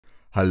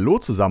Hallo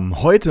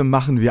zusammen, heute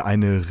machen wir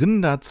eine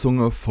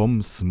Rinderzunge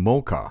vom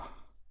Smoker.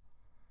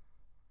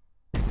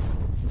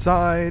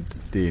 Zeit,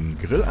 den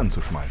Grill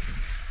anzuschmeißen.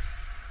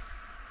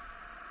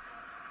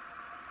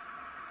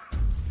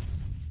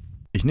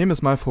 Ich nehme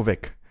es mal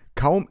vorweg,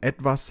 kaum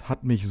etwas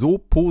hat mich so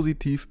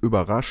positiv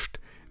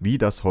überrascht wie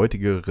das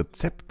heutige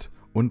Rezept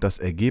und das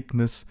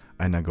Ergebnis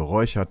einer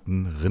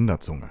geräucherten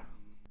Rinderzunge.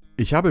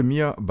 Ich habe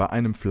mir bei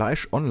einem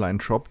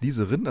Fleisch-Online-Shop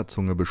diese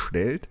Rinderzunge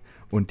bestellt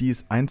und die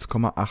ist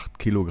 1,8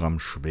 Kilogramm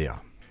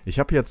schwer. Ich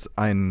habe jetzt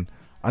einen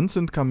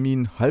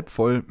Anzündkamin halb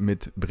voll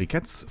mit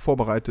Briketts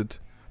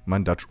vorbereitet,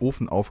 meinen Dutch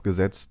Ofen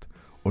aufgesetzt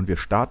und wir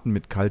starten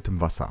mit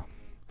kaltem Wasser.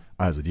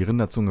 Also die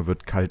Rinderzunge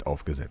wird kalt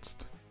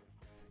aufgesetzt.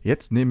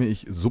 Jetzt nehme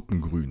ich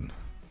Suppengrün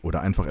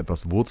oder einfach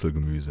etwas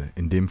Wurzelgemüse,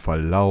 in dem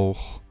Fall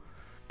Lauch,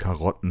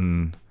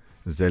 Karotten,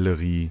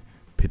 Sellerie,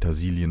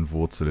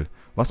 Petersilienwurzel,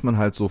 was man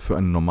halt so für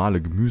eine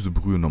normale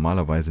Gemüsebrühe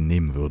normalerweise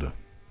nehmen würde.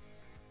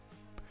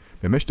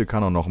 Wer möchte,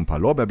 kann auch noch ein paar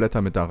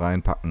Lorbeerblätter mit da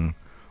reinpacken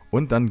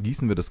und dann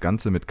gießen wir das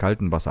Ganze mit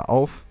kaltem Wasser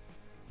auf,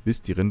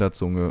 bis die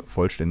Rinderzunge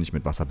vollständig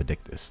mit Wasser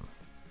bedeckt ist.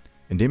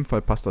 In dem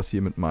Fall passt das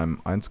hier mit meinem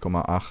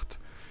 1,8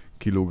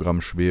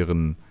 Kilogramm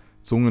schweren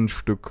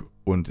Zungenstück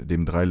und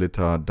dem 3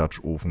 Liter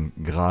Dutch Ofen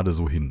gerade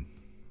so hin.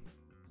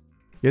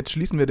 Jetzt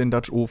schließen wir den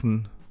Dutch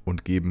Ofen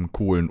und geben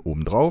Kohlen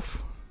oben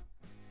drauf.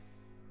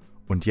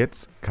 Und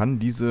jetzt kann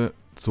diese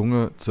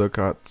Zunge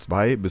ca.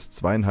 2 bis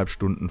 2,5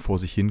 Stunden vor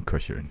sich hin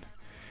köcheln.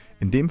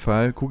 In dem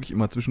Fall gucke ich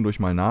immer zwischendurch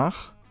mal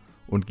nach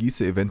und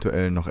gieße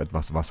eventuell noch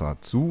etwas Wasser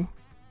zu.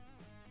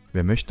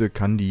 Wer möchte,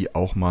 kann die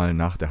auch mal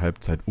nach der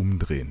Halbzeit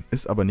umdrehen,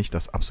 ist aber nicht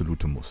das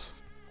absolute Muss.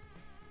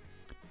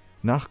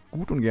 Nach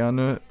gut und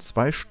gerne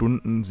 2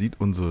 Stunden sieht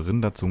unsere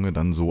Rinderzunge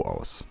dann so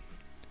aus.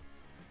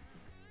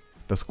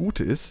 Das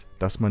Gute ist,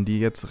 dass man die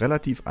jetzt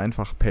relativ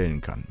einfach pellen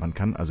kann. Man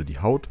kann also die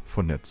Haut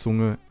von der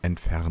Zunge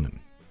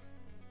entfernen.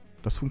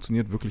 Das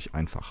funktioniert wirklich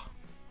einfach.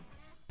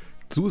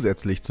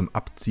 Zusätzlich zum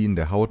Abziehen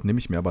der Haut nehme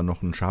ich mir aber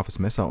noch ein scharfes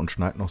Messer und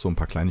schneide noch so ein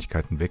paar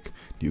Kleinigkeiten weg,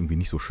 die irgendwie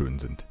nicht so schön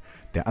sind.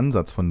 Der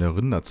Ansatz von der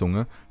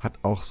Rinderzunge hat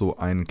auch so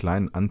einen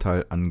kleinen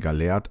Anteil an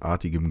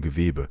galertartigem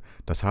Gewebe.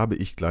 Das habe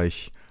ich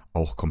gleich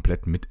auch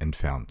komplett mit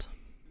entfernt.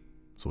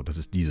 So, das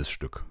ist dieses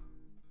Stück.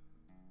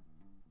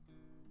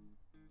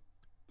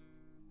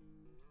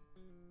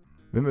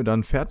 Wenn wir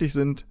dann fertig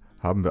sind,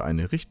 haben wir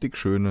eine richtig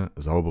schöne,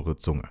 saubere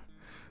Zunge.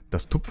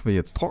 Das tupfen wir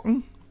jetzt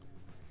trocken.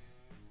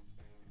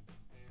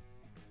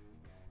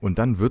 Und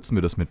dann würzen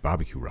wir das mit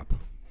BBQ-Rub.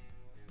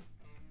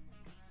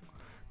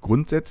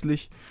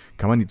 Grundsätzlich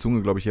kann man die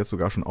Zunge, glaube ich, jetzt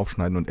sogar schon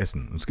aufschneiden und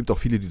essen. Und es gibt auch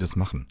viele, die das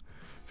machen.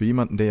 Für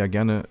jemanden, der ja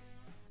gerne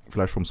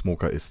Fleisch vom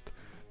Smoker isst,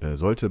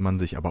 sollte man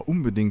sich aber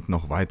unbedingt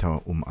noch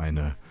weiter um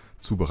eine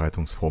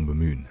Zubereitungsform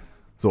bemühen.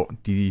 So,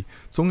 die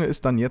Zunge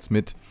ist dann jetzt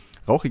mit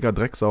rauchiger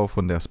Drecksau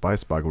von der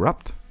Spice Bar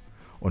gerubbt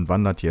und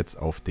wandert jetzt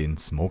auf den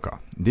Smoker.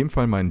 In dem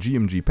Fall mein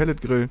GMG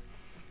Pellet Grill.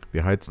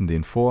 Wir heizen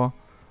den vor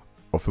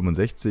auf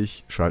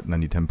 65, schalten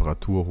dann die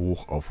Temperatur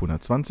hoch auf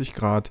 120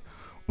 Grad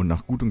und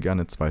nach gut und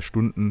gerne 2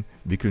 Stunden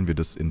wickeln wir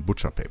das in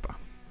Butcher Paper.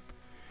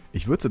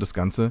 Ich würze das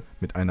Ganze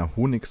mit einer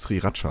Honig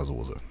Sriracha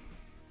Soße.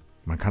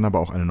 Man kann aber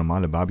auch eine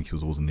normale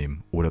Barbecue-Soße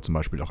nehmen oder zum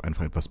Beispiel auch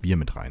einfach etwas Bier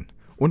mit rein.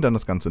 Und dann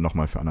das Ganze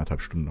nochmal für 1,5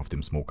 Stunden auf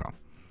dem Smoker.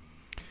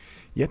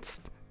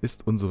 Jetzt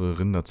ist unsere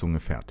Rinderzunge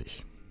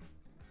fertig.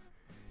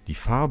 Die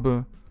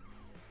Farbe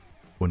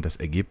und das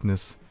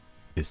Ergebnis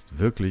ist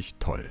wirklich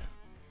toll.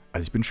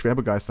 Also ich bin schwer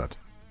begeistert.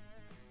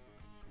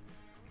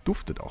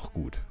 Duftet auch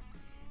gut.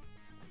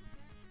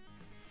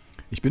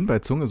 Ich bin bei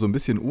Zunge so ein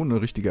bisschen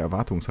ohne richtige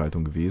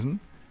Erwartungshaltung gewesen.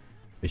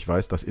 Ich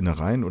weiß, dass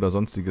Innereien oder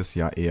sonstiges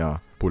ja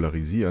eher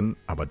polarisieren,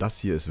 aber das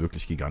hier ist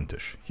wirklich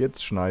gigantisch.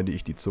 Jetzt schneide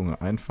ich die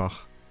Zunge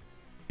einfach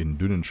in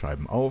dünnen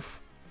Scheiben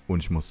auf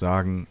und ich muss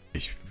sagen,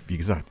 wie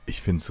gesagt,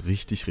 ich finde es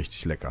richtig,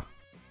 richtig lecker.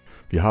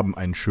 Wir haben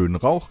einen schönen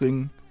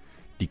Rauchring,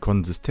 die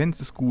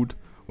Konsistenz ist gut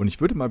und ich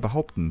würde mal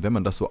behaupten, wenn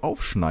man das so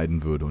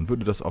aufschneiden würde und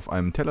würde das auf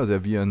einem Teller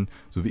servieren,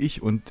 so wie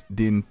ich, und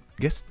den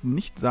Gästen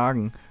nicht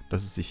sagen,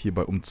 dass es sich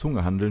hierbei um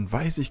Zunge handelt,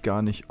 weiß ich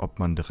gar nicht, ob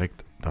man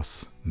direkt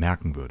das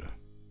merken würde.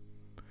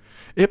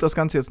 Ich habe das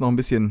Ganze jetzt noch ein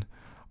bisschen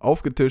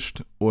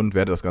aufgetischt und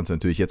werde das Ganze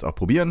natürlich jetzt auch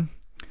probieren.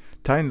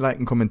 Teilen,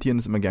 liken, kommentieren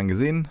ist immer gern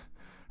gesehen.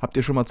 Habt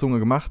ihr schon mal Zunge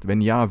gemacht?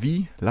 Wenn ja,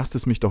 wie? Lasst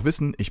es mich doch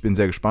wissen. Ich bin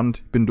sehr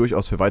gespannt. Bin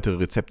durchaus für weitere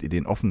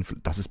Rezeptideen offen.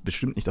 Das ist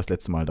bestimmt nicht das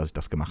letzte Mal, dass ich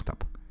das gemacht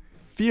habe.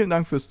 Vielen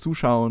Dank fürs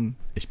Zuschauen.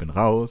 Ich bin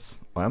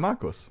raus. Euer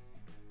Markus.